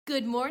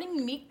Good morning,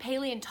 unique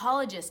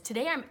paleontologist.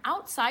 Today I'm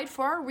outside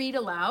for our read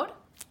aloud.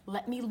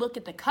 Let me look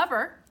at the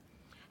cover.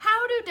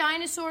 How do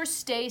dinosaurs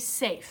stay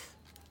safe?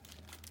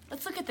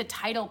 Let's look at the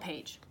title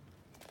page.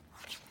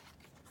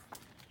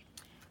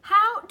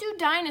 How do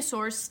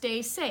dinosaurs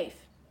stay safe?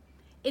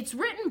 It's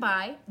written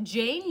by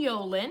Jane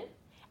Yolen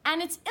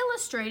and it's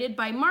illustrated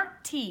by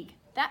Mark Teague.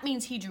 That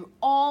means he drew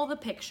all the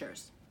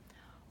pictures.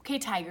 Okay,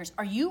 tigers,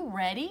 are you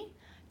ready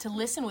to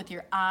listen with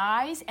your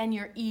eyes and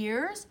your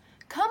ears?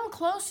 Come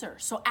closer,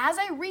 so as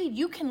I read,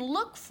 you can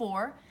look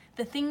for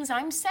the things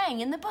I'm saying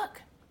in the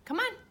book. Come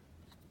on.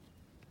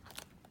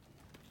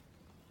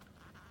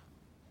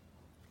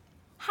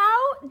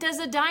 How does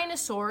a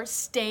dinosaur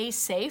stay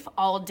safe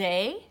all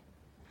day?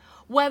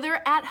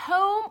 Whether at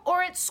home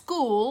or at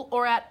school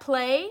or at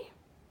play?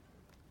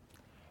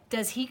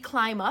 Does he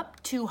climb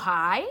up too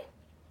high?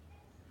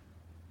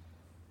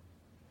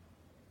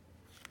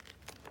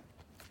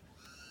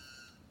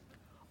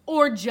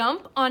 Or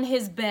jump on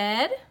his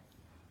bed?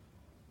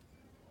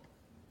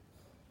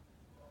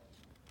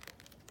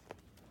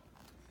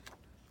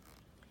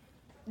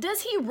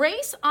 Does he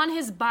race on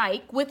his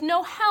bike with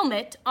no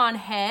helmet on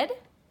head?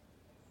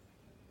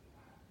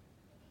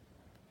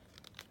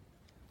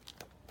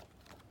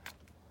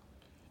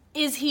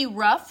 Is he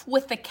rough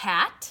with the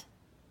cat?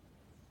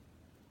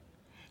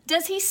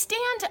 Does he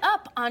stand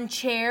up on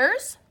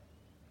chairs?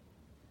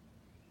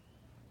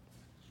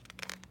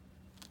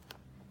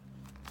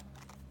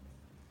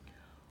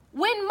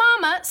 When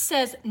Mama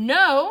says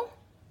no,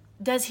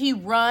 does he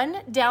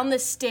run down the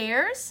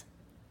stairs?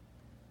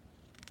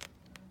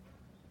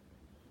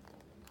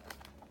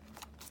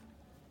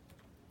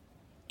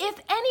 If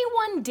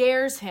anyone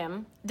dares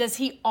him, does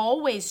he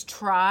always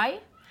try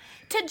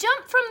to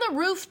jump from the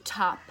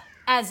rooftop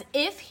as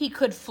if he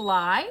could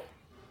fly?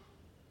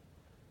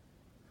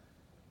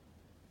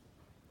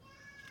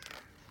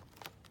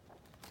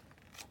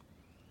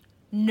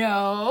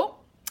 No,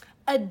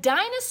 a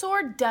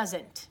dinosaur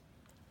doesn't,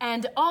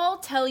 and I'll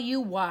tell you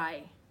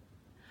why.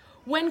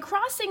 When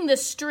crossing the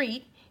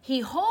street, he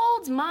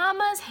holds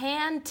Mama's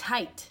hand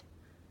tight,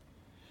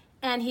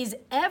 and he's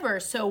ever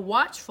so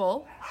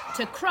watchful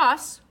to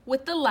cross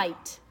with the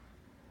light.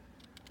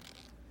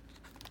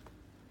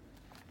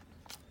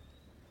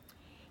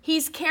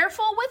 He's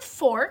careful with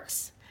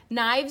forks,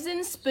 knives,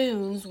 and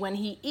spoons when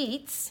he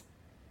eats.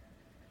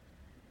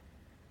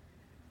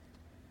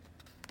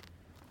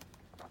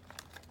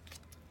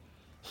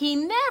 He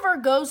never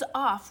goes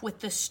off with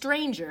the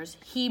strangers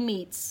he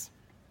meets.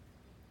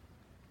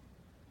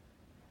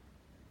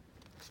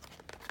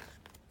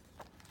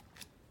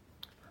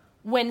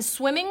 When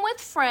swimming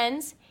with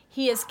friends,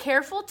 he is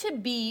careful to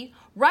be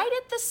right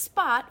at the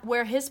spot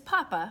where his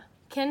papa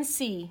can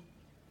see.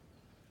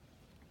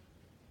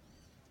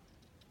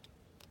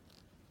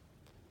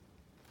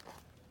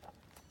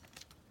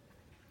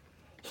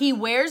 He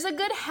wears a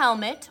good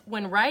helmet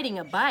when riding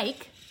a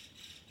bike.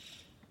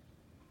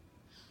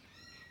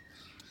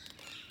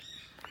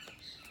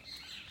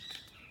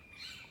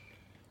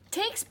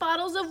 Takes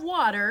bottles of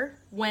water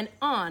when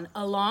on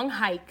a long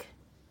hike.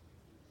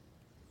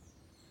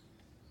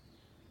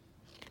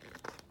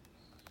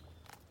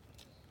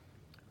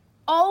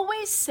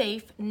 Always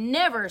safe,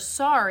 never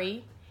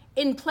sorry.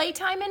 In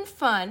playtime and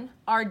fun,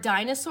 our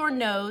dinosaur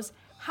knows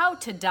how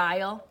to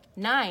dial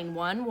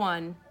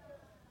 911.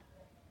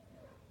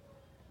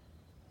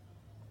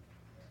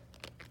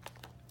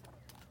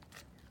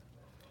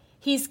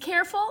 He's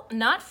careful,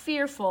 not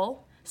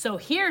fearful, so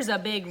here's a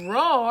big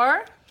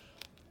roar.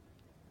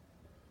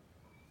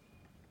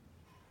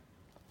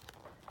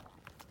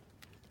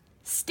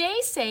 Stay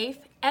safe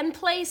and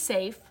play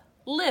safe,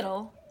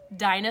 little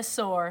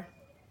dinosaur.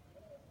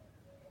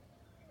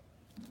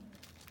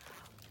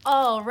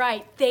 All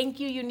right, thank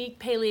you, unique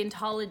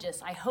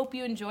paleontologist. I hope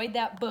you enjoyed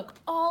that book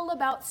all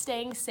about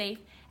staying safe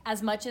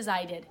as much as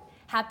I did.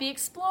 Happy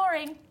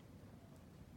exploring!